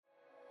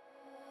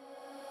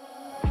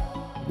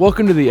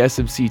Welcome to the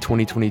SMC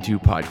 2022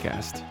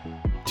 podcast.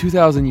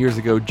 2,000 years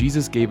ago,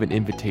 Jesus gave an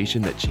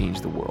invitation that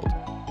changed the world.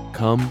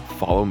 Come,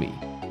 follow me.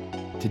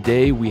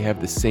 Today, we have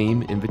the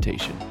same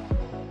invitation.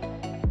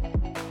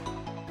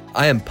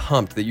 I am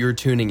pumped that you're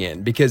tuning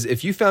in because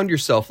if you found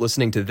yourself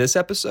listening to this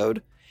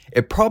episode,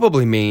 it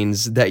probably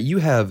means that you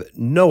have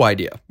no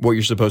idea what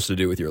you're supposed to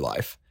do with your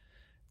life.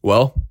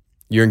 Well,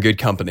 you're in good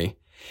company.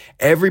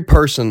 Every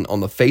person on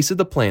the face of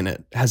the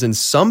planet has in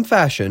some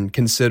fashion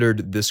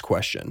considered this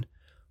question.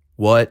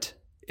 What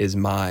is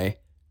my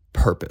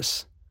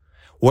purpose?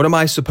 What am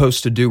I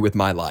supposed to do with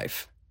my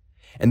life?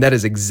 And that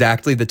is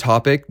exactly the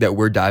topic that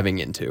we're diving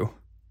into.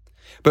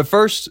 But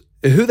first,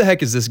 who the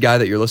heck is this guy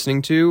that you're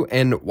listening to,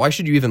 and why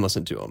should you even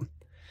listen to him?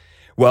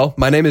 Well,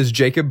 my name is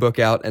Jacob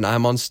Bookout, and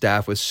I'm on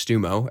staff with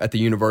STUMO at the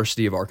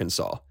University of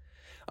Arkansas.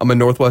 I'm a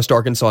Northwest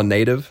Arkansas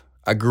native.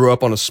 I grew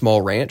up on a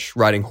small ranch,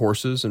 riding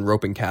horses and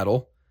roping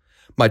cattle.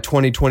 My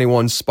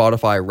 2021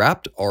 Spotify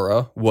Wrapped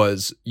aura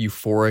was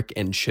euphoric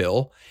and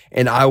chill,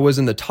 and I was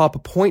in the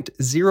top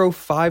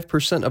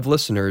 0.05% of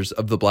listeners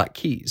of the Black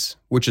Keys,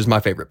 which is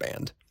my favorite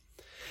band.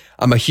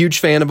 I'm a huge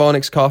fan of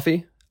Onyx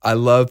Coffee. I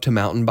love to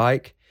mountain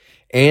bike,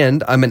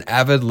 and I'm an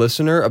avid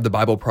listener of the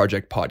Bible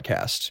Project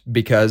podcast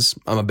because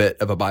I'm a bit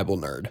of a Bible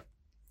nerd.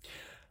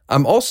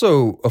 I'm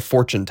also a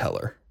fortune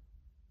teller.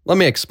 Let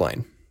me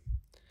explain.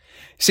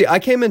 See, I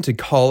came into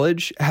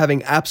college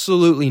having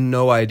absolutely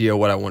no idea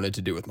what I wanted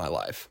to do with my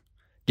life.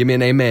 Give me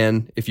an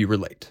amen if you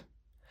relate.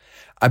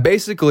 I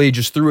basically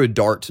just threw a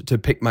dart to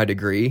pick my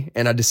degree,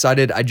 and I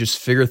decided I'd just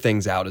figure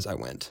things out as I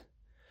went.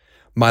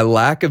 My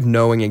lack of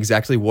knowing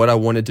exactly what I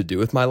wanted to do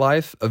with my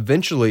life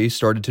eventually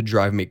started to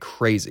drive me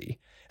crazy,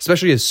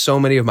 especially as so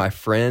many of my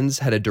friends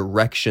had a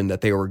direction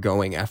that they were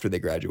going after they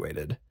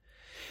graduated.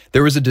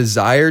 There was a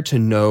desire to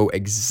know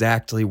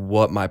exactly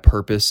what my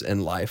purpose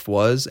in life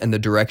was and the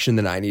direction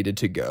that I needed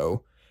to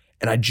go,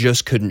 and I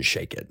just couldn't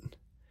shake it.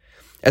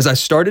 As I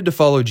started to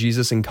follow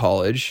Jesus in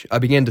college, I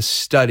began to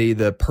study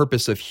the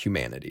purpose of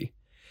humanity,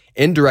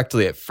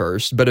 indirectly at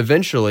first, but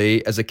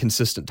eventually as a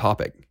consistent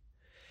topic.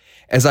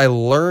 As I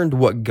learned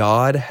what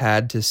God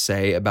had to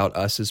say about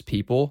us as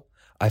people,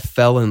 I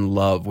fell in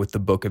love with the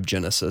book of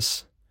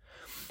Genesis.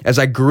 As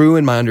I grew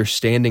in my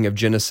understanding of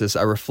Genesis,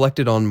 I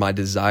reflected on my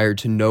desire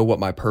to know what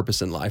my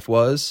purpose in life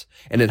was.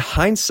 And in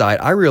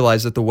hindsight, I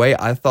realized that the way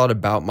I thought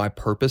about my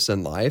purpose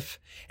in life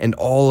and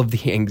all of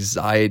the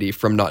anxiety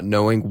from not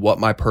knowing what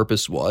my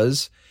purpose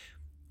was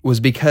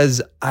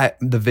because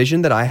the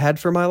vision that I had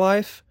for my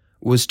life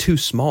was too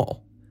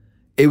small.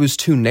 It was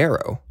too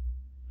narrow.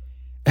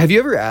 Have you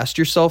ever asked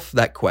yourself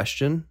that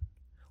question?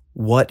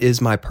 What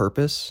is my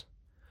purpose?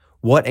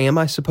 What am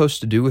I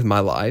supposed to do with my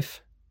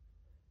life?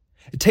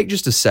 Take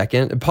just a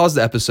second and pause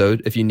the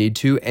episode if you need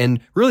to and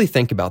really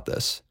think about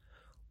this.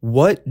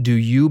 What do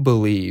you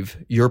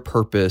believe your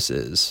purpose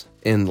is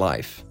in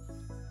life?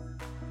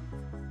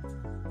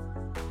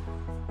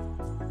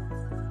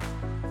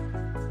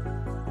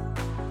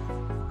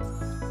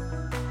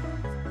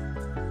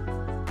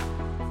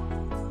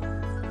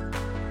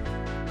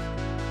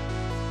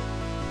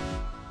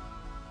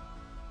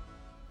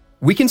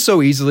 We can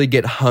so easily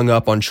get hung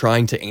up on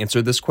trying to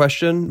answer this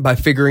question by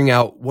figuring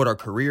out what our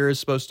career is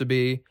supposed to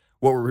be,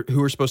 who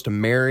we're supposed to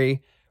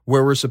marry,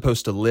 where we're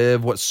supposed to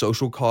live, what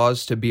social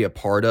cause to be a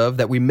part of,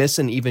 that we miss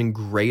an even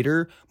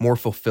greater, more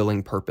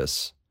fulfilling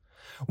purpose.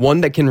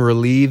 One that can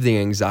relieve the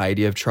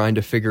anxiety of trying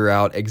to figure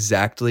out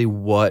exactly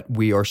what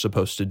we are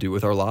supposed to do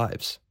with our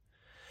lives.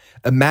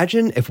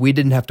 Imagine if we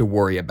didn't have to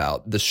worry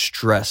about the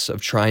stress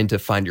of trying to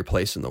find your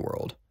place in the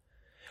world.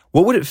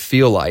 What would it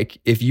feel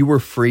like if you were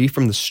free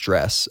from the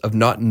stress of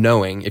not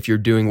knowing if you're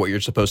doing what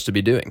you're supposed to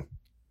be doing?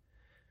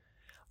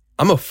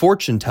 I'm a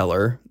fortune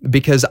teller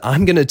because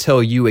I'm going to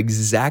tell you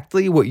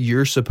exactly what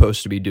you're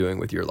supposed to be doing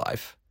with your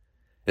life.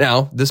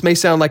 Now, this may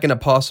sound like an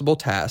impossible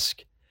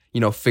task,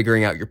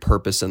 figuring out your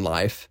purpose in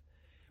life,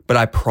 but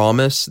I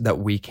promise that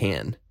we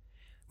can.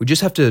 We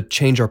just have to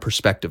change our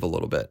perspective a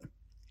little bit.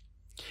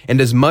 And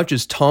as much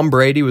as Tom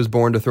Brady was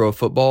born to throw a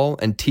football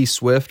and T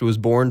Swift was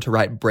born to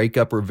write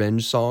breakup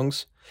revenge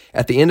songs,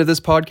 at the end of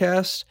this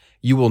podcast,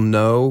 you will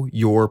know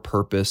your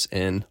purpose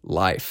in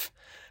life.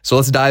 So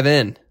let's dive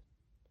in.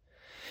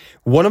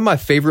 One of my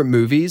favorite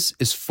movies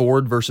is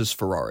Ford versus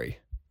Ferrari.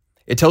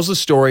 It tells the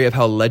story of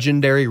how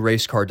legendary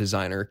race car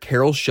designer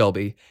Carroll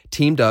Shelby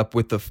teamed up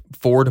with the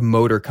Ford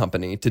Motor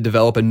Company to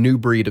develop a new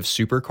breed of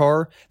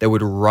supercar that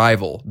would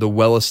rival the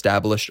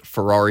well-established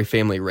Ferrari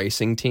family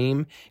racing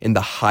team in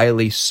the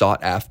highly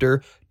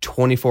sought-after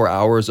 24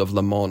 Hours of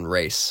Le Mans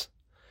race.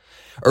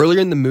 Earlier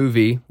in the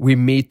movie, we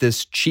meet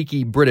this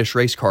cheeky British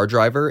race car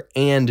driver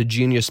and a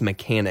genius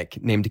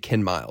mechanic named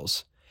Ken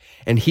Miles,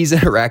 and he's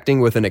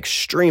interacting with an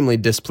extremely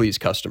displeased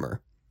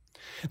customer.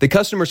 The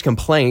customer's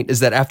complaint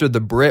is that after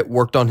the Brit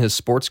worked on his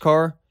sports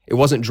car, it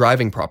wasn't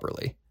driving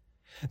properly.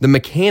 The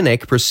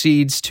mechanic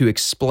proceeds to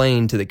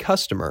explain to the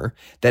customer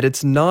that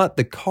it's not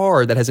the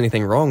car that has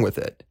anything wrong with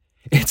it.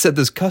 It's that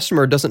this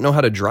customer doesn't know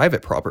how to drive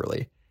it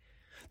properly.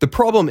 The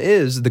problem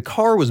is the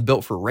car was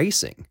built for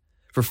racing,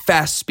 for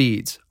fast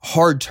speeds,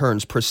 hard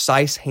turns,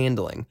 precise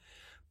handling.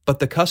 but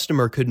the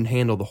customer couldn't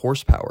handle the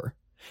horsepower,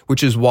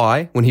 which is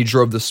why when he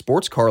drove the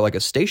sports car like a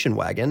station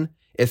wagon,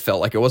 it felt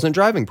like it wasn't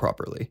driving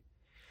properly.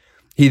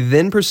 He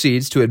then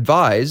proceeds to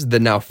advise the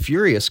now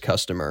furious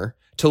customer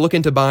to look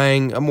into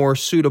buying a more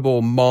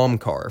suitable mom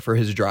car for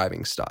his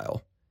driving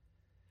style.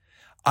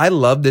 I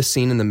love this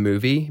scene in the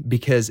movie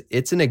because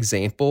it's an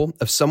example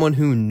of someone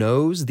who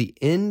knows the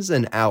ins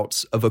and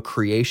outs of a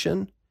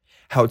creation,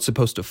 how it's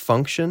supposed to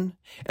function,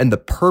 and the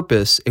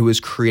purpose it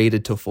was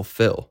created to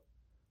fulfill,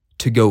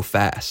 to go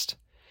fast.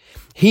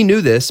 He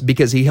knew this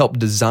because he helped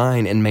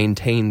design and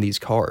maintain these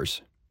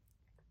cars.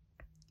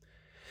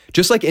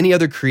 Just like any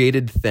other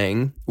created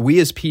thing, we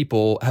as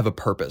people have a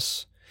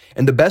purpose.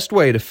 And the best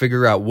way to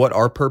figure out what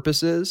our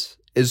purpose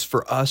is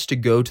for us to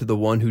go to the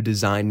one who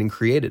designed and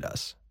created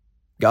us,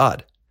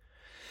 God.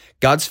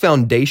 God's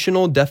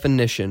foundational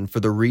definition for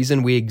the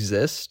reason we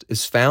exist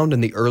is found in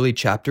the early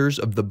chapters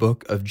of the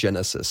book of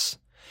Genesis,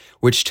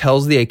 which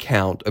tells the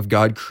account of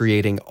God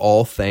creating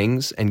all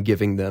things and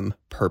giving them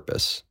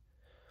purpose.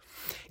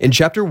 In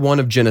chapter 1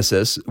 of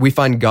Genesis, we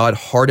find God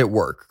hard at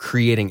work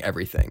creating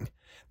everything: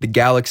 the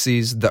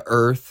galaxies, the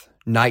earth,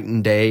 night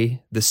and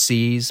day, the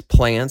seas,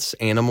 plants,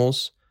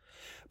 animals.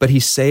 But he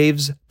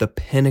saves the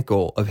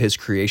pinnacle of his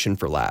creation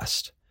for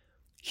last: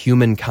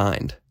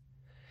 humankind.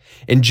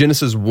 In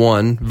Genesis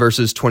 1,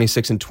 verses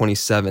 26 and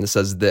 27, it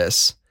says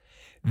this: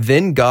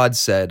 "Then God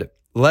said,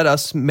 'Let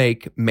us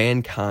make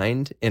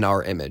mankind in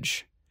our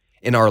image,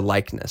 in our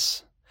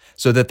likeness,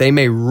 so that they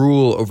may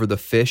rule over the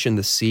fish in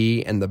the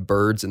sea and the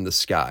birds in the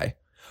sky,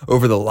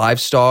 over the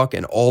livestock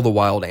and all the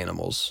wild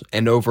animals,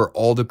 and over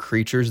all the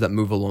creatures that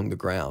move along the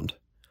ground.'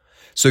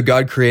 So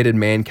God created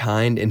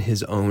mankind in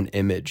his own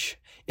image.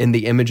 In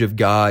the image of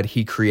God,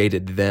 he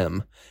created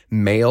them.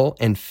 Male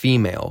and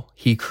female,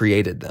 he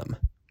created them."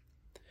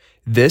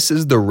 This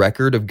is the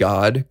record of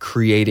God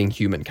creating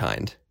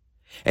humankind.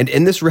 And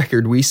in this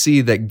record, we see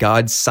that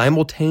God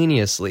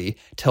simultaneously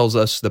tells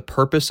us the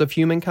purpose of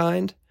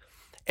humankind,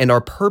 and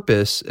our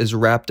purpose is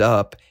wrapped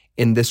up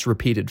in this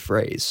repeated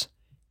phrase: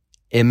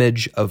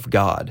 image of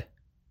God.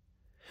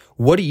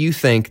 What do you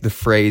think the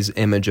phrase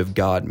image of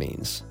God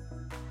means?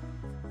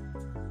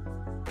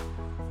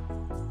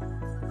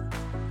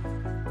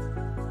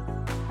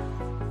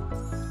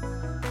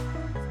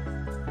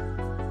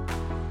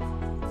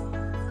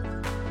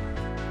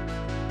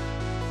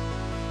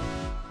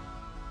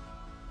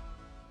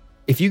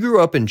 If you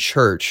grew up in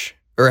church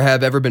or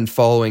have ever been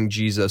following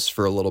Jesus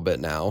for a little bit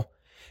now,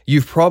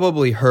 you've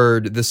probably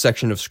heard this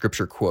section of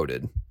scripture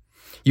quoted.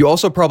 You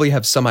also probably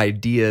have some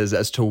ideas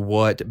as to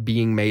what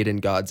being made in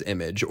God's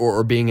image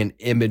or being an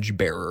image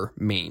bearer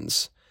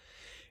means.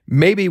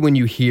 Maybe when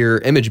you hear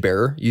image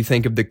bearer, you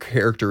think of the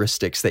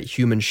characteristics that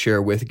humans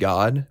share with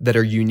God that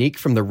are unique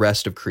from the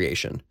rest of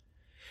creation.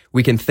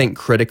 We can think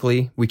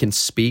critically, we can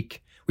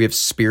speak, we have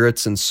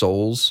spirits and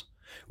souls.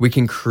 We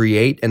can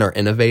create and are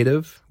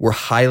innovative. We're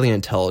highly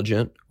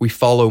intelligent. We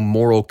follow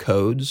moral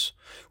codes.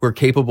 We're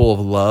capable of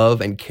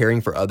love and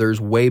caring for others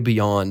way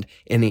beyond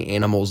any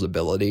animal's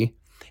ability.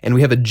 And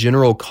we have a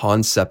general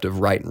concept of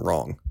right and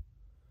wrong.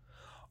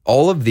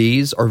 All of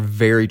these are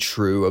very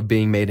true of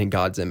being made in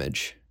God's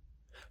image.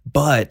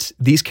 But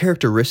these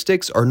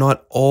characteristics are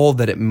not all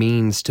that it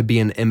means to be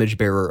an image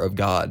bearer of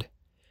God.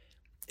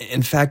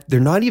 In fact,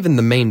 they're not even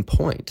the main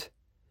point.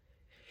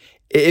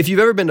 If you've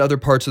ever been to other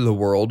parts of the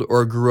world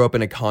or grew up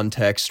in a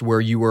context where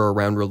you were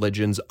around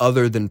religions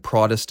other than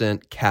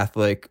Protestant,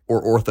 Catholic,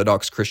 or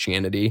Orthodox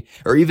Christianity,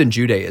 or even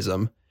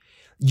Judaism,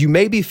 you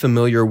may be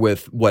familiar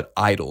with what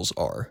idols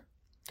are.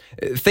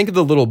 Think of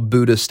the little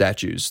Buddha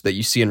statues that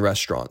you see in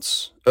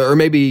restaurants, or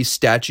maybe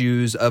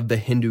statues of the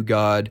Hindu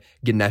god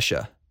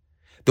Ganesha,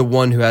 the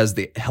one who has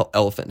the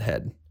elephant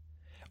head.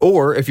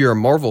 Or if you're a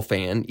Marvel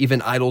fan,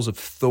 even idols of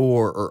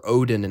Thor or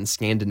Odin in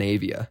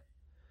Scandinavia.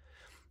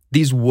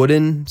 These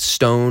wooden,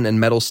 stone, and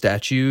metal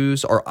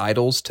statues are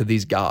idols to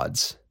these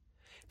gods.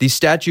 These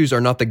statues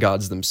are not the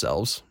gods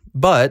themselves,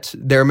 but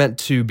they're meant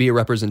to be a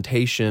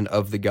representation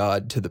of the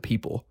god to the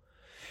people.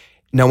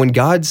 Now, when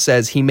God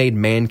says he made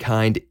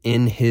mankind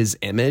in his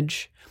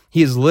image,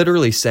 he is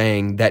literally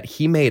saying that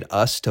he made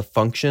us to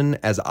function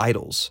as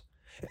idols,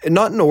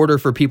 not in order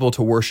for people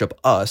to worship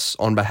us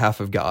on behalf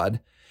of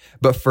God,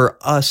 but for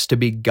us to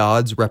be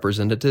God's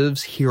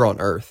representatives here on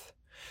earth,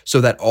 so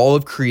that all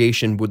of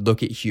creation would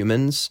look at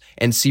humans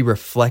and see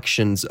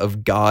reflections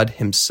of God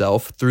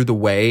himself through the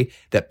way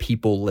that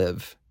people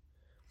live.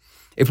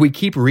 If we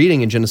keep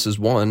reading in Genesis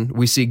 1,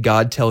 we see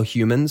God tell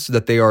humans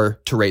that they are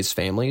to raise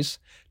families,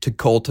 to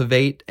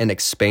cultivate and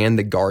expand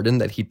the garden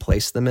that he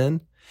placed them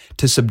in,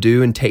 to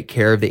subdue and take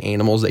care of the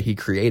animals that he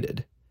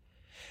created.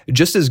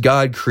 Just as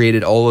God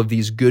created all of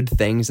these good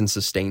things and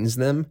sustains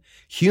them,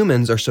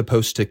 humans are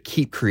supposed to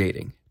keep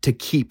creating, to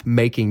keep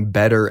making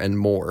better and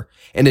more,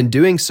 and in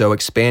doing so,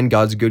 expand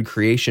God's good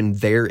creation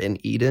there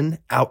in Eden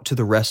out to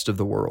the rest of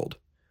the world.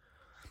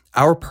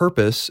 Our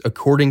purpose,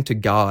 according to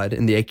God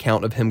in the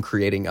account of him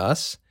creating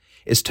us,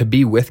 is to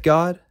be with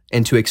God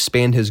and to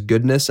expand his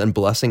goodness and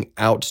blessing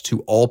out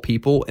to all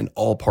people in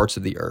all parts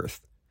of the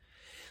earth.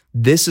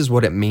 This is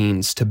what it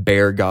means to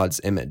bear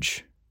God's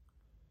image.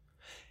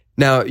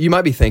 Now, you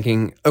might be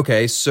thinking,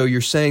 okay, so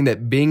you're saying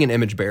that being an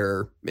image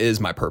bearer is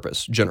my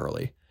purpose,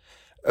 generally.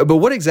 But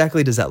what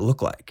exactly does that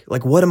look like?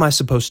 Like, what am I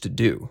supposed to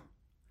do?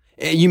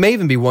 You may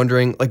even be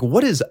wondering, like,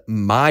 what is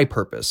my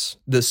purpose?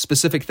 The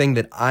specific thing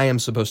that I am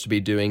supposed to be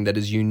doing that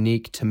is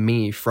unique to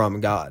me from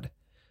God?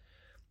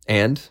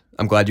 And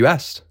I'm glad you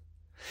asked.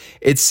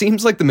 It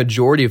seems like the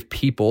majority of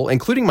people,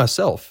 including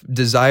myself,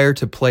 desire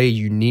to play a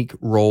unique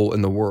role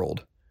in the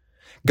world.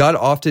 God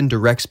often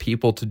directs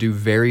people to do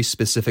very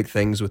specific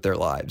things with their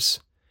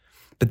lives.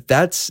 But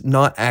that's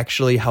not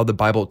actually how the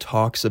Bible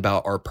talks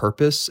about our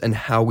purpose and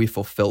how we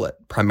fulfill it,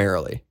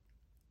 primarily.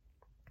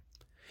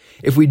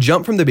 If we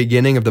jump from the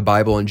beginning of the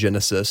Bible in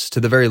Genesis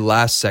to the very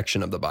last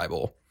section of the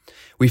Bible,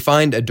 we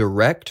find a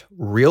direct,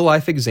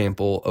 real-life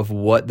example of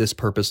what this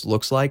purpose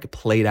looks like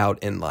played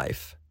out in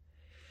life.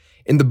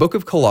 In the book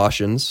of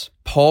Colossians,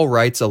 Paul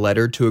writes a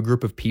letter to a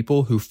group of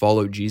people who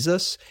follow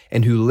Jesus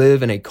and who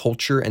live in a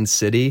culture and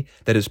city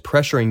that is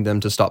pressuring them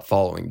to stop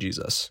following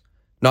Jesus,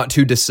 not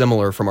too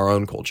dissimilar from our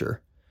own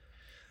culture.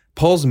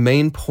 Paul's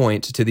main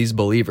point to these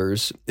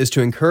believers is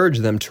to encourage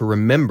them to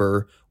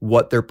remember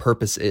what their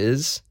purpose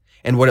is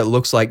and what it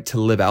looks like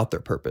to live out their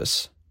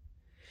purpose.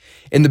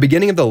 In the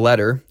beginning of the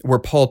letter, where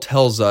Paul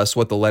tells us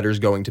what the letter is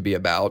going to be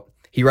about,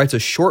 he writes a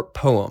short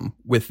poem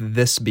with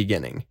this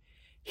beginning.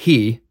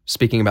 He,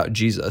 speaking about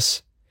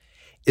Jesus,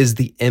 is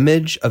the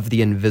image of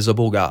the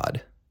invisible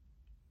God.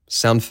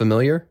 Sound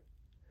familiar?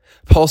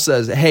 Paul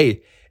says,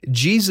 hey,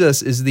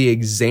 Jesus is the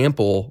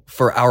example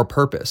for our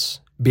purpose,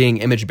 being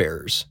image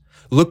bearers.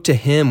 Look to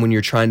him when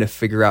you're trying to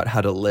figure out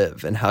how to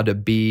live and how to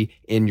be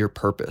in your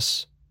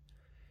purpose.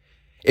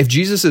 If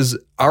Jesus is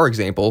our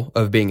example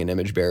of being an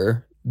image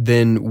bearer,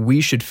 then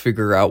we should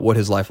figure out what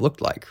his life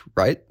looked like,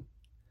 right?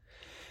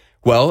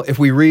 Well, if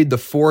we read the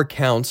 4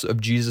 accounts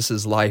of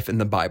Jesus' life in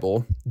the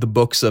Bible, the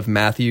books of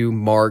Matthew,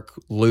 Mark,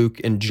 Luke,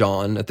 and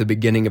John at the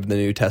beginning of the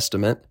New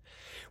Testament,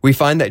 we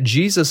find that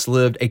Jesus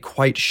lived a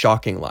quite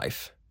shocking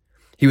life.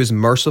 He was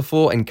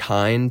merciful and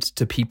kind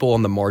to people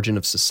on the margin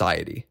of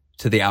society,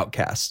 to the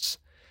outcasts.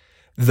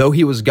 Though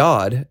he was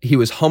God, he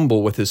was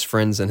humble with his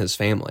friends and his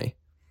family.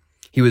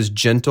 He was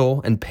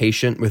gentle and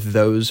patient with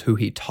those who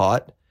he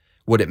taught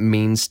what it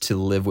means to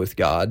live with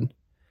God,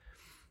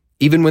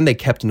 even when they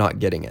kept not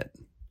getting it.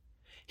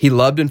 He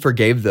loved and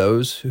forgave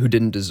those who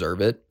didn't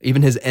deserve it,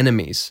 even his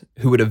enemies,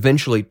 who would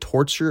eventually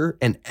torture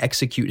and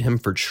execute him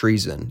for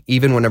treason,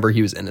 even whenever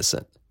he was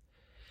innocent.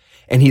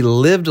 And he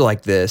lived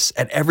like this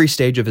at every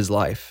stage of his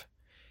life.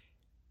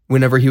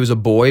 Whenever he was a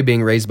boy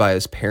being raised by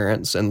his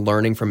parents and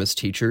learning from his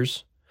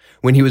teachers,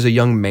 when he was a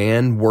young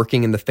man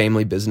working in the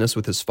family business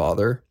with his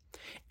father,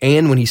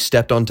 and when he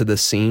stepped onto the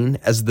scene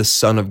as the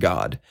Son of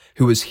God,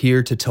 who was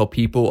here to tell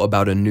people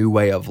about a new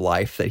way of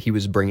life that he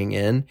was bringing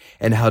in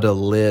and how to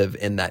live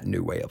in that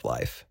new way of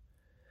life.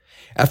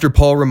 After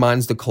Paul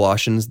reminds the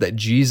Colossians that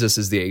Jesus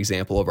is the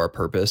example of our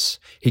purpose,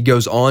 he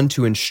goes on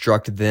to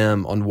instruct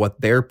them on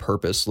what their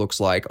purpose looks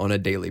like on a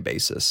daily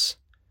basis.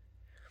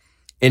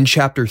 In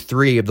chapter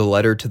 3 of the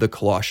letter to the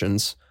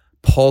Colossians,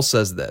 Paul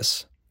says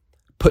this,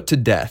 "Put to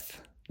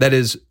death," that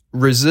is,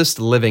 resist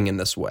living in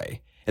this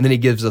way, and then he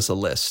gives us a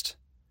list.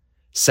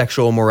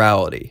 Sexual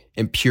immorality,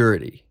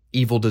 impurity,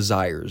 evil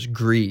desires,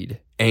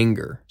 greed,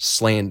 anger,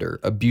 slander,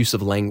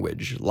 abusive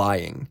language,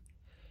 lying.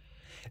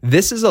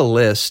 This is a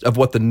list of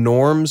what the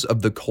norms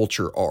of the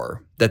culture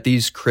are, that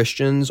these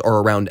Christians are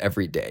around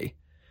every day.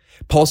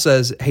 Paul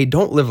says, hey,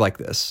 don't live like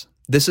this.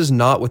 This is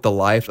not what the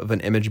life of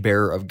an image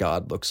bearer of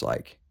God looks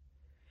like.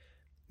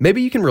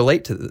 Maybe you can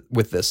relate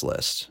with this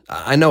list.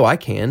 I know I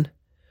can.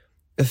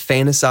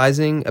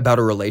 Fantasizing about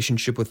a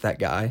relationship with that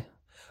guy,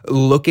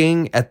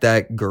 looking at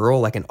that girl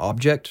like an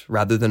object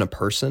rather than a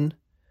person,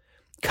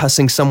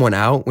 cussing someone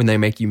out when they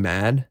make you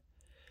mad,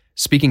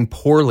 speaking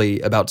poorly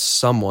about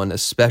someone,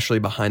 especially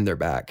behind their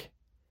back,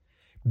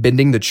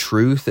 bending the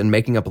truth and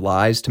making up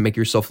lies to make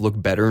yourself look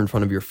better in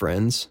front of your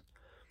friends,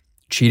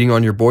 cheating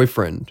on your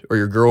boyfriend or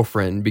your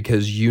girlfriend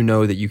because you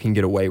know that you can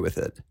get away with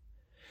it,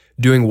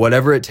 doing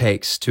whatever it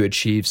takes to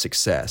achieve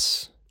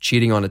success,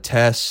 cheating on a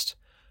test,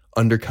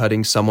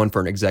 undercutting someone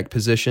for an exec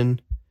position,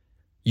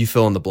 you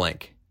fill in the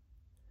blank.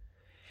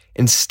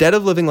 Instead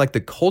of living like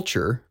the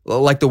culture,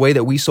 like the way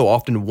that we so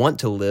often want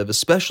to live,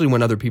 especially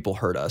when other people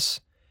hurt us,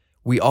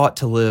 we ought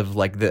to live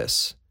like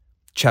this.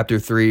 Chapter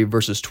 3,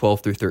 verses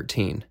 12 through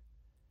 13.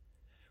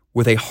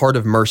 With a heart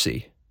of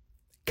mercy,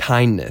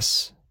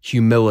 kindness,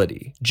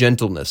 humility,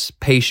 gentleness,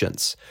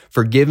 patience,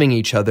 forgiving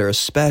each other,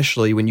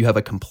 especially when you have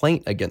a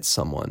complaint against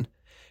someone,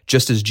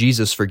 just as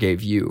Jesus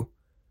forgave you.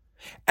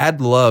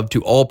 Add love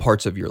to all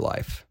parts of your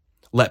life.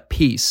 Let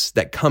peace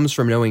that comes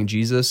from knowing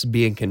Jesus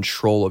be in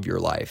control of your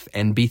life,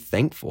 and be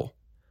thankful.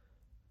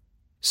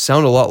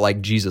 Sound a lot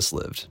like Jesus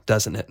lived,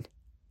 doesn't it?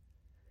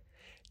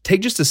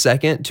 Take just a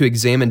second to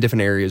examine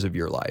different areas of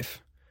your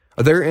life.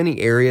 Are there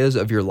any areas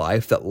of your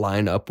life that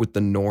line up with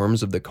the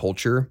norms of the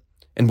culture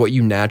and what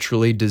you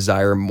naturally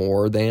desire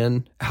more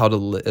than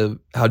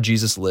how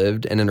Jesus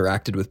lived and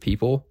interacted with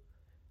people?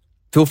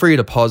 Feel free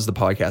to pause the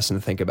podcast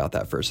and think about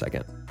that for a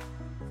second.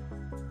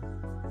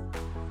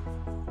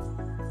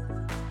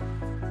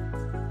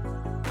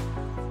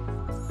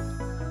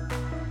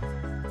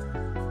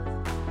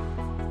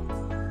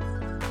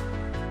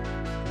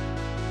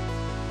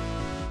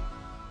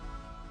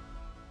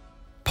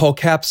 Paul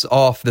caps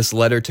off this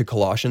letter to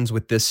Colossians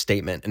with this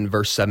statement in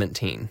verse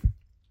 17.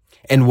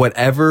 And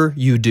whatever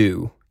you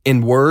do,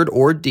 in word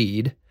or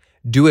deed,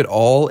 do it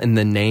all in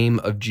the name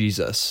of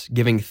Jesus,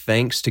 giving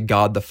thanks to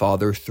God the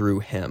Father through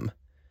him.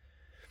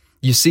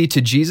 You see,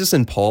 to Jesus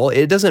and Paul,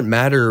 it doesn't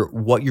matter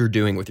what you're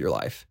doing with your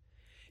life.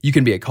 You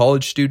can be a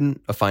college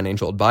student, a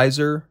financial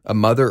advisor, a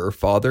mother or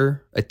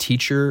father, a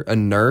teacher, a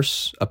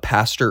nurse, a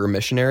pastor or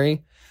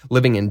missionary,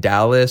 living in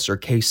Dallas or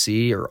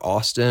KC or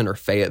Austin or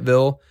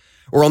Fayetteville,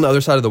 or on the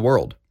other side of the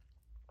world.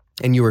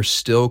 And you are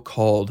still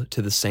called to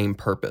the same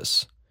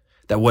purpose,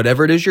 that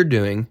whatever it is you're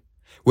doing,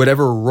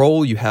 whatever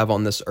role you have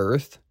on this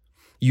earth,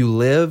 you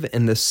live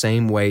in the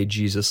same way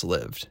Jesus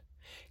lived,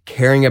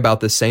 caring about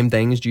the same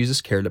things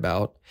Jesus cared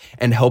about,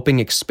 and helping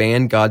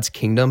expand God's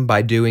kingdom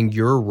by doing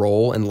your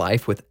role in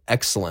life with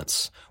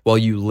excellence while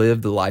you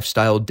live the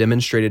lifestyle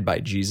demonstrated by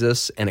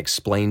Jesus and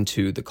explained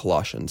to the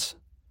Colossians.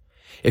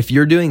 If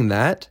you're doing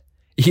that,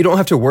 you don't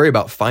have to worry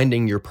about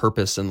finding your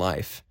purpose in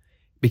life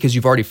because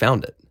you've already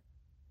found it.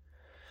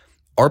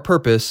 Our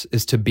purpose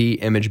is to be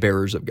image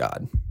bearers of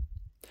God.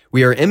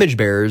 We are image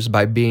bearers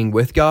by being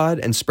with God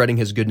and spreading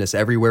his goodness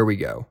everywhere we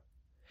go.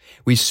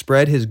 We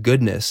spread his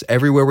goodness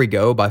everywhere we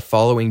go by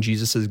following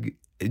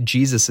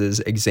Jesus's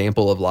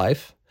example of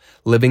life,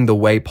 living the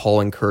way Paul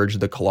encouraged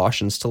the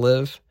Colossians to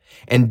live,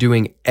 and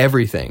doing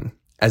everything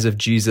as if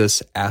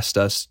Jesus asked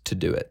us to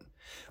do it.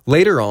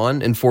 Later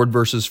on in Ford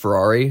versus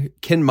Ferrari,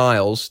 Ken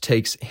Miles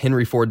takes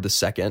Henry Ford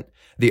II,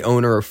 the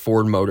owner of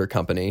Ford Motor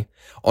Company,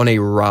 on a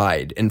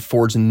ride in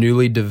Ford's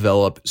newly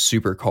developed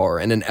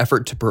supercar in an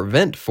effort to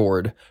prevent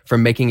Ford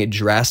from making a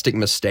drastic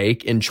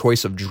mistake in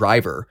choice of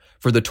driver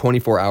for the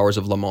 24 Hours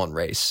of Le Mans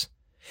race.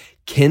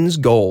 Ken's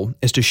goal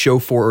is to show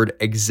Ford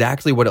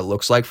exactly what it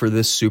looks like for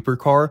this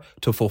supercar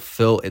to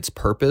fulfill its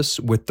purpose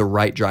with the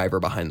right driver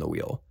behind the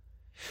wheel.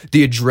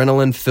 The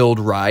adrenaline-filled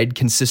ride,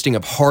 consisting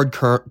of hard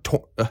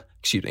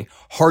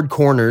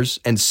corners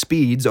and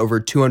speeds over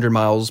 200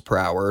 miles per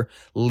hour,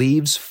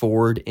 leaves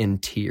Ford in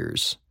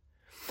tears.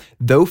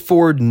 Though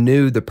Ford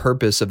knew the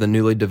purpose of the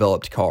newly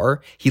developed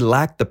car, he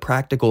lacked the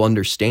practical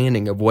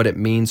understanding of what it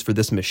means for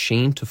this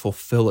machine to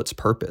fulfill its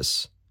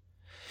purpose.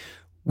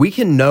 We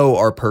can know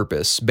our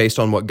purpose based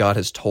on what God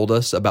has told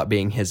us about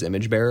being his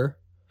image bearer,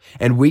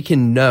 and we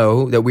can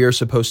know that we are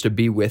supposed to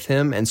be with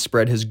him and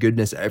spread his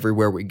goodness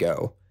everywhere we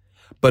go.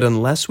 But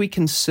unless we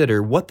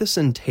consider what this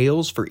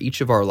entails for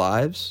each of our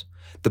lives,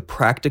 the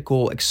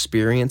practical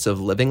experience of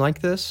living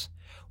like this,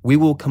 we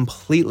will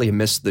completely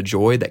miss the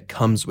joy that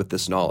comes with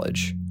this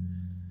knowledge.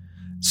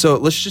 So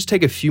let's just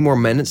take a few more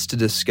minutes to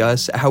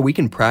discuss how we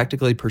can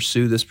practically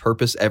pursue this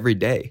purpose every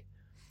day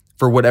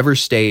for whatever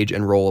stage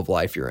and role of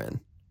life you're in.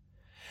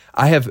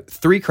 I have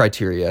 3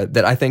 criteria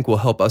that I think will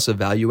help us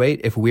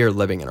evaluate if we are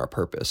living in our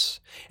purpose.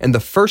 And the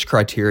first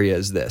criteria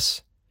is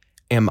this: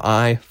 am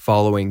I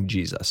following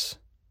Jesus?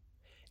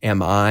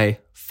 Am I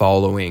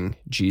following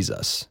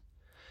Jesus?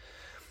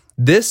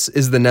 This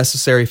is the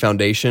necessary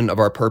foundation of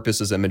our purpose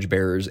as image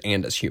bearers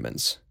and as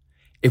humans.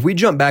 If we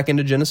jump back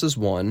into Genesis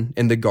 1,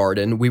 in the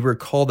garden, we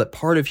recall that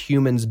part of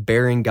humans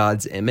bearing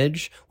God's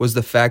image was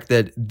the fact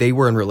that they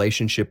were in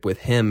relationship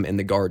with him in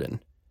the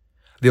garden.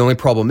 The only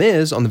problem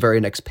is, on the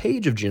very next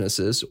page of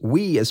Genesis,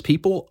 we as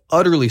people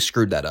utterly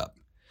screwed that up.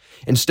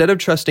 Instead of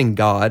trusting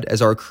God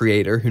as our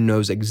creator who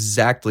knows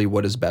exactly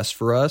what is best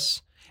for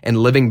us and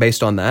living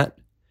based on that,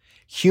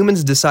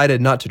 humans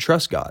decided not to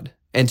trust God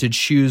and to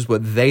choose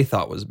what they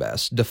thought was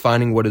best,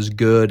 defining what is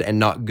good and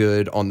not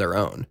good on their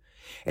own.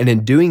 And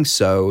in doing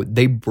so,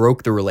 they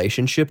broke the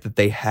relationship that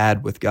they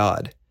had with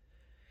God.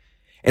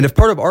 And if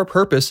part of our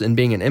purpose in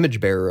being an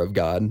image bearer of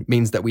God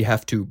means that we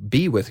have to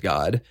be with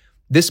God,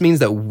 this means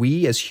that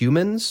we as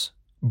humans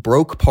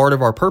broke part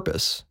of our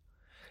purpose.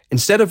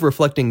 Instead of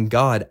reflecting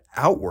God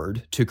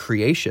outward to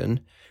creation,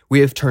 we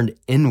have turned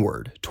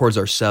inward towards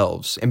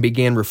ourselves and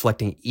began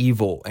reflecting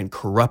evil and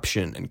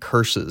corruption and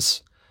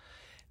curses.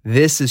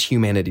 This is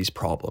humanity's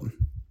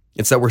problem.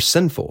 It's that we're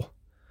sinful.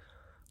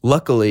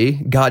 Luckily,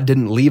 God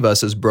didn't leave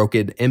us as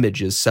broken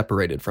images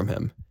separated from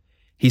him.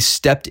 He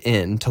stepped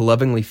in to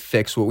lovingly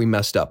fix what we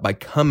messed up by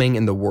coming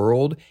in the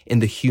world in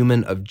the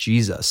human of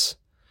Jesus.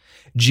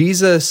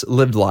 Jesus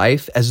lived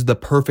life as the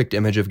perfect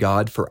image of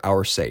God for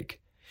our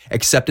sake,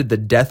 accepted the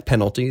death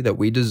penalty that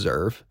we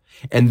deserve,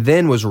 and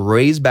then was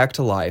raised back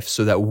to life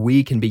so that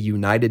we can be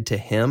united to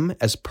him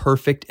as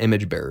perfect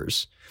image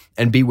bearers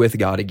and be with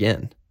God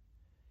again.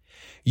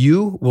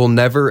 You will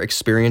never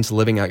experience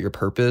living out your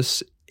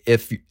purpose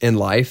if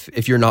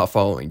you're not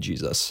following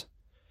Jesus.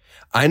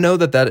 I know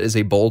that is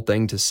a bold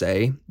thing to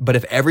say, but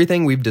if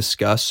everything we've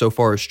discussed so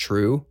far is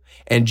true,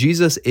 and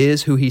Jesus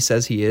is who he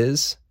says he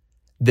is,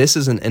 this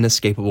is an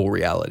inescapable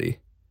reality.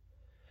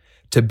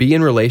 To be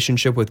in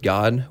relationship with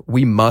God,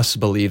 we must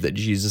believe that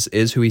Jesus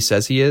is who he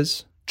says he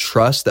is,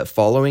 trust that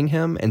following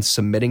him and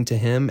submitting to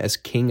him as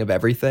king of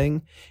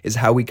everything is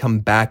how we come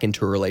back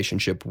into a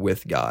relationship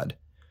with God.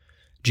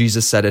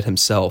 Jesus said it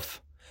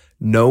himself,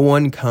 "No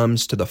one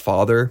comes to the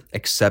Father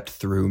except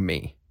through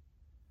me."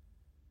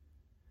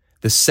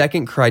 The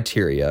second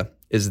criteria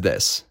is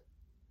this: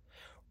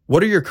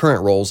 What are your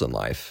current roles in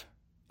life?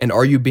 And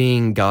are you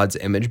being God's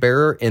image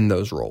bearer in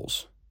those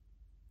roles?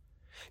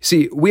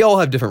 See, we all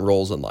have different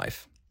roles in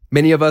life.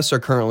 Many of us are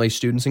currently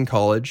students in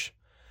college.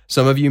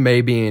 Some of you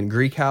may be in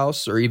Greek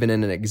house or even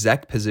in an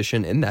exec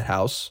position in that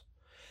house.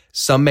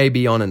 Some may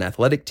be on an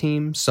athletic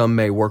team. Some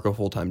may work a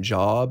full-time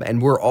job. And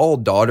we're all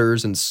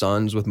daughters and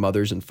sons with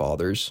mothers and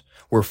fathers.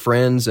 We're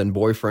friends and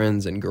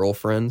boyfriends and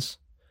girlfriends.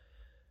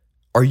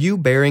 Are you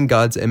bearing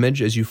God's image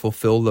as you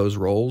fulfill those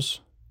roles?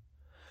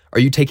 Are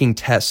you taking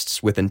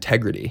tests with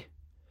integrity?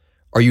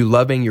 Are you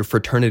loving your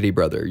fraternity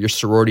brother, your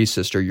sorority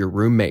sister, your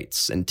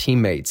roommates and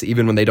teammates,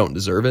 even when they don't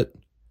deserve it?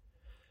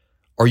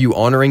 Are you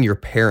honoring your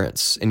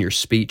parents in your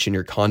speech and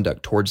your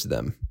conduct towards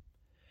them?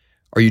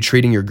 Are you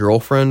treating your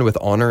girlfriend with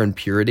honor and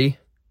purity?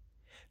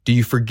 Do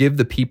you forgive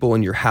the people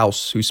in your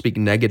house who speak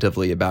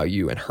negatively about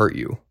you and hurt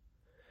you?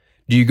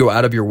 Do you go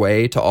out of your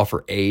way to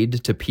offer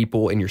aid to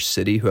people in your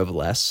city who have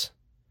less?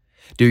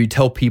 Do you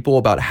tell people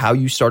about how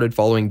you started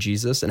following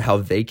Jesus and how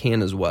they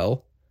can as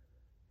well?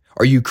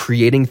 Are you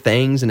creating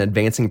things and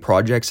advancing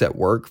projects at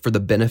work for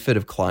the benefit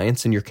of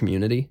clients in your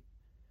community?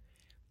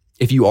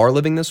 If you are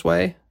living this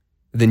way,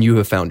 then you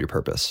have found your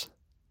purpose.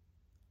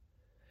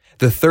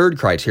 The third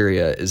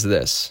criteria is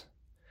this: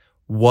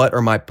 what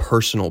are my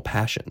personal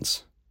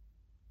passions?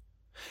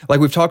 Like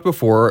we've talked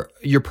before,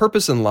 your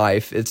purpose in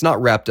life, it's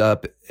not wrapped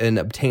up in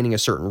obtaining a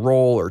certain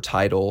role or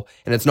title,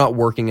 and it's not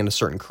working in a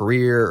certain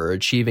career or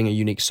achieving a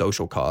unique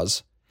social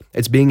cause.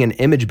 It's being an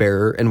image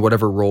bearer in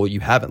whatever role you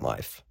have in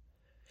life.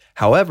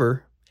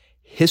 However,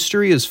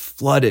 history is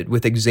flooded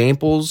with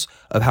examples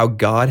of how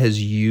God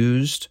has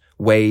used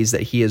ways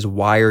that he has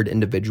wired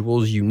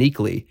individuals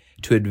uniquely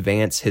to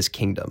advance his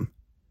kingdom.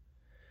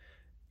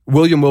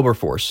 William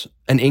Wilberforce,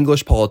 an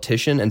English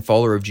politician and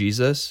follower of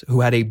Jesus who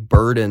had a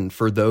burden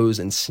for those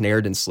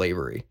ensnared in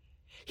slavery.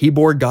 He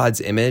bore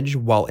God's image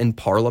while in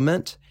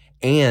Parliament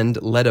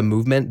and led a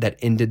movement that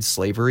ended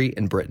slavery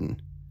in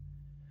Britain.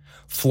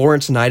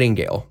 Florence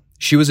Nightingale,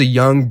 she was a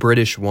young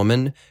British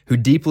woman who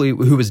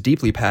was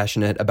deeply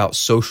passionate about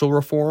social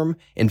reform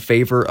in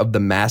favor of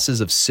the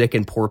masses of sick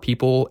and poor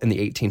people in the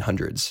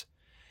 1800s.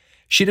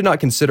 She did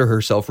not consider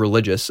herself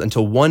religious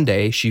until one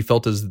day she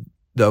felt as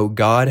though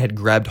God had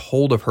grabbed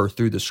hold of her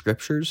through the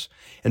scriptures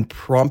and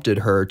prompted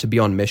her to be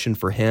on mission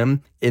for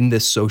him in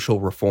this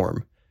social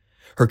reform.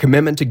 Her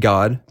commitment to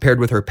God, paired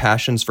with her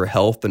passions for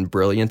health and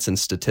brilliance in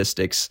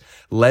statistics,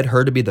 led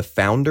her to be the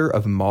founder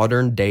of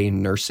modern-day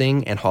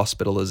nursing and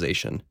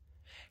hospitalization.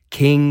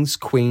 Kings,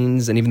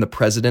 queens, and even the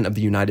President of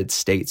the United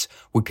States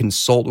would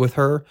consult with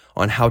her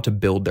on how to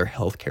build their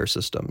healthcare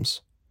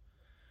systems.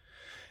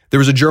 There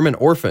was a German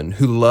orphan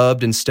who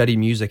loved and studied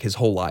music his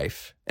whole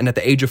life, and at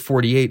the age of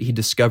 48, he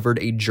discovered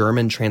a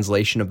German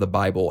translation of the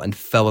Bible and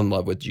fell in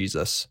love with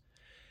Jesus.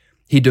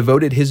 He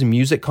devoted his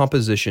music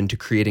composition to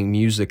creating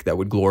music that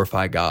would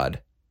glorify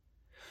God.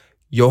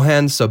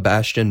 Johann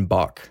Sebastian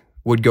Bach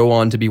would go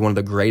on to be one of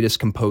the greatest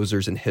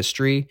composers in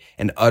history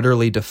and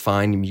utterly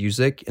define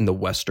music in the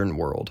Western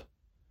world.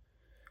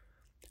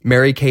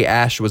 Mary Kay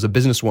Ash was a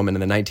businesswoman in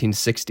the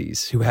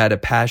 1960s who had a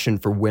passion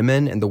for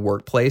women in the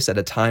workplace at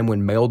a time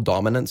when male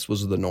dominance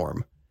was the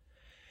norm.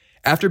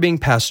 After being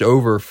passed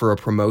over for a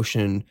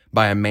promotion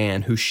by a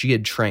man who she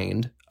had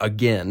trained,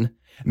 again,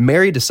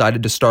 Mary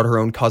decided to start her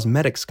own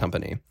cosmetics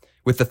company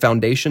with the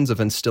foundations of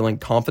instilling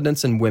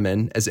confidence in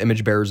women as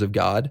image bearers of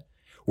God,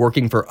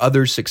 working for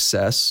others'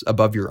 success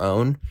above your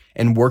own,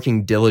 and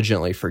working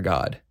diligently for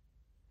God.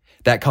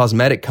 That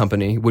cosmetic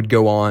company would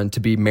go on to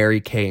be Mary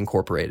Kay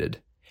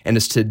Incorporated, and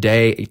is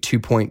today a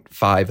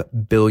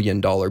 $2.5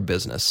 billion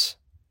business.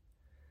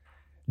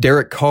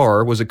 Derek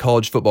Carr was a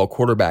college football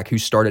quarterback who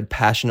started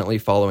passionately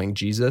following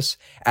Jesus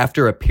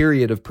after a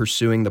period of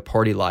pursuing the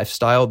party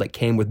lifestyle that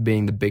came with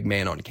being the big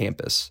man on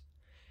campus.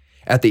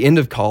 At the end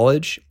of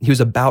college, he was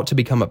about to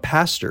become a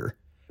pastor,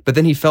 but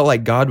then he felt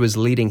like God was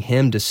leading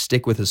him to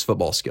stick with his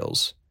football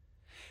skills.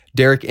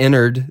 Derek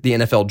entered the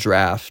NFL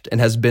draft and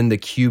has been the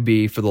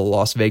QB for the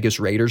Las Vegas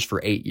Raiders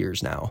for 8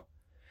 years now.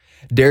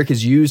 Derek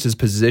has used his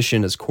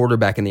position as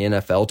quarterback in the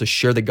NFL to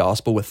share the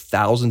gospel with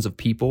thousands of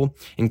people,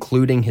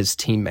 including his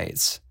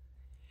teammates.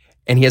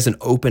 And he has an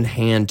open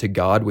hand to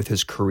God with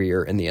his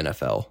career in the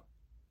NFL.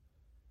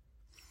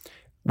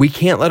 We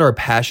can't let our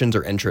passions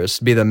or interests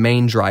be the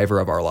main driver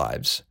of our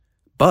lives,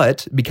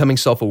 but becoming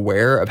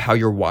self-aware of how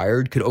you're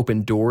wired could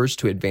open doors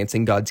to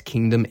advancing God's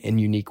kingdom in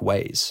unique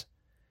ways.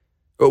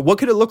 What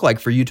could it look like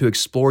for you to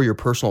explore your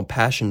personal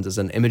passions as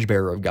an image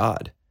bearer of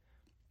God?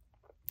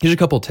 Here's a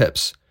couple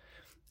tips.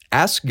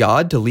 Ask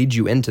God to lead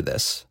you into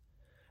this.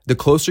 The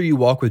closer you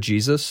walk with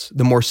Jesus,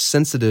 the more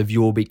sensitive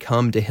you will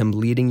become to him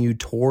leading you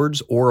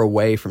towards or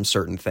away from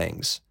certain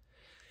things.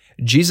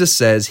 Jesus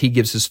says he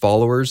gives his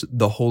followers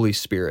the Holy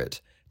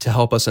Spirit to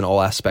help us in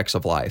all aspects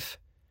of life.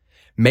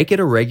 Make it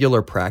a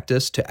regular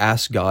practice to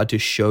ask God to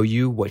show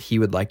you what he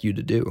would like you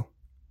to do.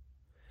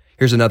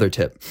 Here's another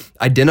tip.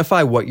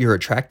 Identify what you're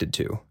attracted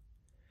to.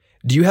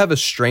 Do you have a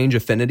strange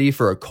affinity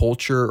for a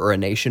culture or a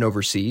nation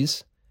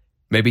overseas?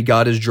 Maybe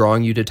God is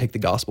drawing you to take the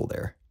gospel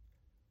there.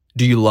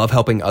 Do you love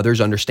helping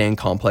others understand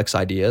complex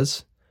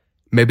ideas?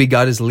 Maybe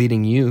God is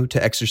leading you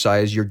to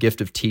exercise your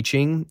gift of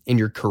teaching in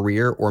your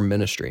career or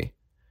ministry.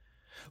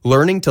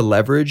 Learning to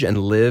leverage and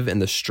live in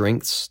the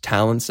strengths,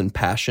 talents, and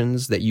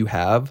passions that you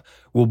have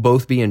will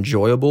both be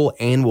enjoyable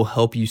and will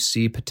help you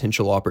see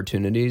potential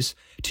opportunities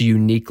to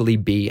uniquely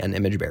be an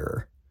image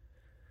bearer.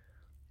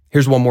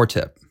 Here's one more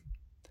tip.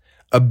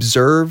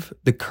 Observe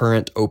the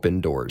current open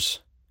doors.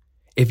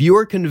 If you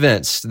are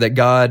convinced that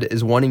God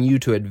is wanting you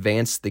to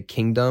advance the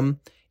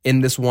kingdom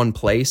in this one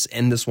place,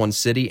 in this one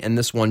city, in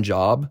this one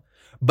job,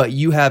 but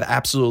you have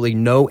absolutely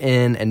no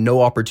in and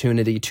no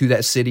opportunity to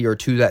that city or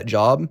to that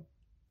job,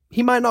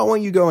 he might not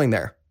want you going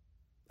there.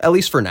 At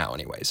least for now,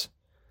 anyways.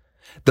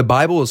 The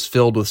Bible is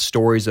filled with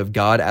stories of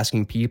God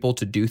asking people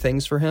to do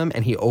things for him,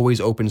 and he always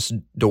opens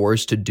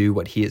doors to do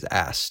what he has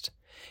asked.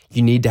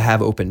 You need to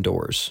have open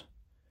doors.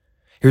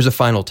 Here's a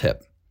final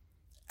tip.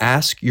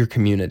 Ask your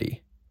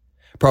community.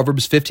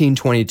 Proverbs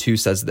 15:22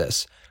 says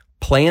this,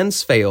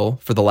 "Plans fail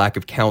for the lack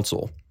of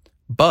counsel,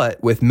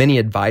 but with many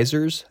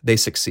advisors, they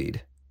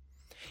succeed."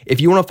 If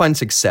you want to find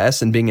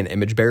success in being an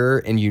image bearer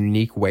in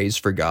unique ways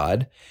for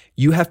God,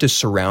 you have to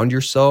surround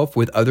yourself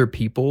with other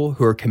people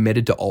who are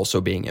committed to also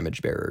being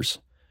image bearers.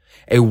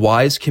 A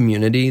wise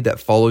community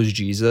that follows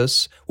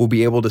Jesus will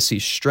be able to see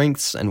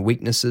strengths and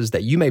weaknesses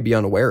that you may be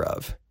unaware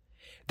of.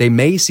 They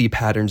may see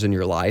patterns in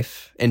your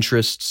life,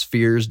 interests,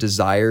 fears,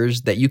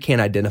 desires that you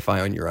can't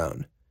identify on your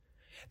own.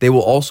 They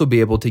will also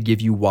be able to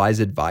give you wise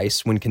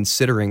advice when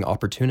considering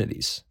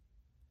opportunities.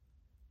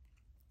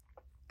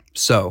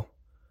 So,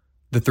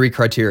 the 3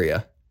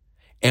 criteria.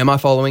 Am I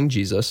following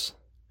Jesus?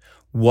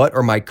 What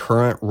are my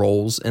current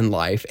roles in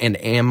life? And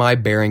am I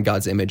bearing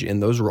God's image in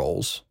those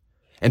roles?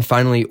 And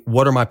finally,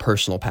 what are my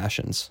personal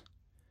passions?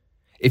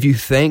 If you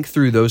think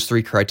through those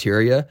 3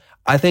 criteria,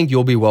 I think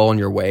you'll be well on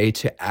your way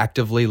to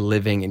actively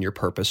living in your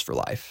purpose for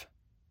life.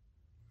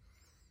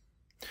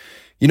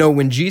 You know,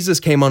 when Jesus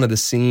came onto the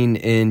scene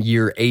in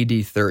year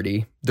AD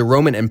 30, the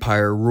Roman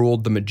Empire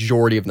ruled the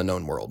majority of the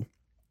known world.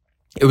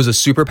 It was a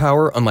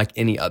superpower unlike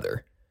any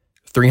other.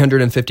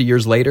 350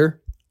 years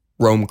later,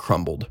 Rome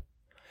crumbled.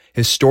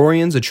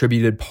 Historians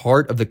attributed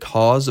part of the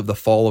cause of the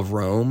fall of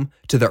Rome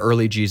to the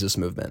early Jesus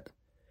movement.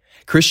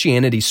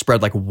 Christianity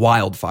spread like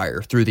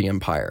wildfire through the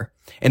empire,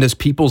 and as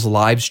people's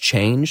lives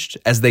changed,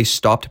 as they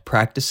stopped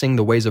practicing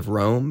the ways of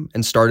Rome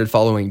and started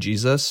following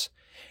Jesus,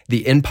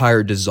 the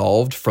empire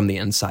dissolved from the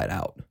inside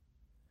out.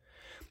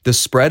 The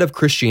spread of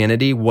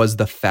Christianity was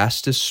the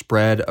fastest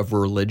spread of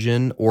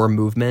religion or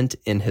movement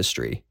in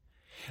history.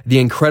 The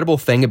incredible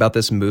thing about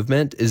this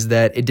movement is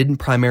that it didn't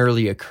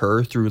primarily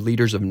occur through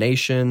leaders of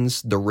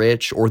nations, the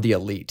rich, or the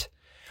elite.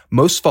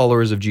 Most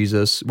followers of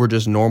Jesus were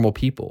just normal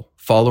people,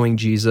 following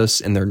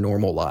Jesus in their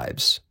normal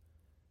lives.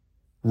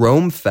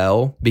 Rome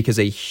fell because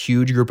a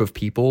huge group of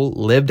people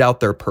lived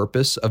out their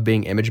purpose of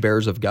being image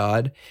bearers of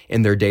God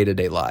in their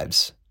day-to-day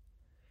lives.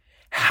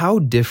 How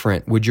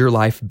different would your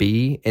life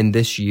be in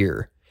this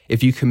year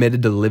if you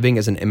committed to living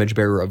as an image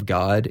bearer of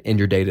God in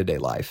your day-to-day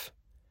life?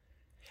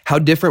 How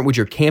different would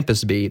your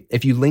campus be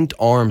if you linked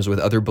arms with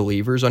other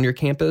believers on your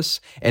campus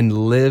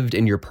and lived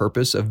in your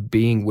purpose of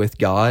being with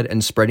God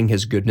and spreading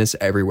his goodness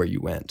everywhere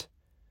you went?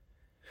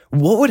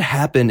 What would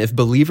happen if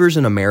believers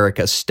in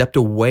America stepped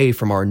away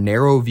from our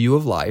narrow view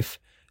of life,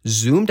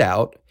 zoomed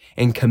out,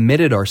 and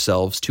committed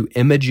ourselves to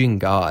imaging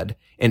God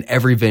in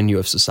every venue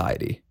of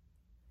society?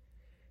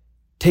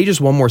 Take just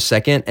one more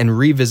second and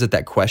revisit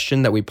that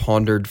question that we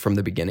pondered from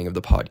the beginning of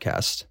the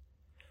podcast.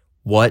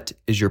 What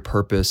is your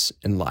purpose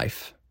in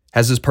life?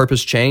 Has this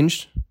purpose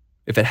changed?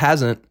 If it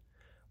hasn't,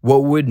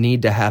 what would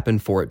need to happen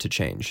for it to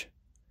change?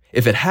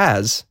 If it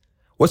has,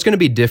 what's going to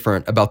be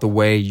different about the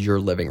way you're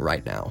living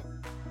right now?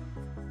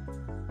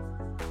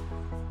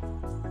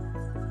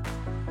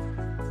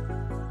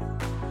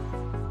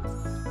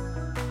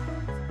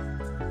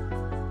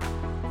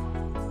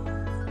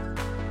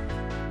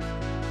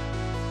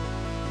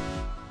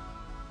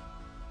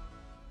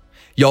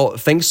 Y'all,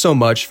 thanks so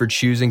much for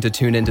choosing to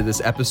tune into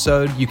this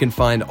episode. You can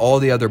find all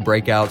the other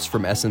breakouts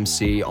from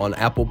SMC on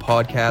Apple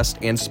Podcast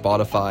and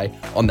Spotify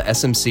on the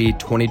SMC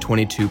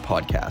 2022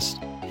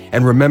 podcast.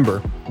 And remember,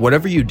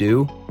 whatever you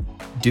do,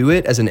 do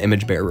it as an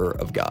image bearer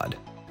of God.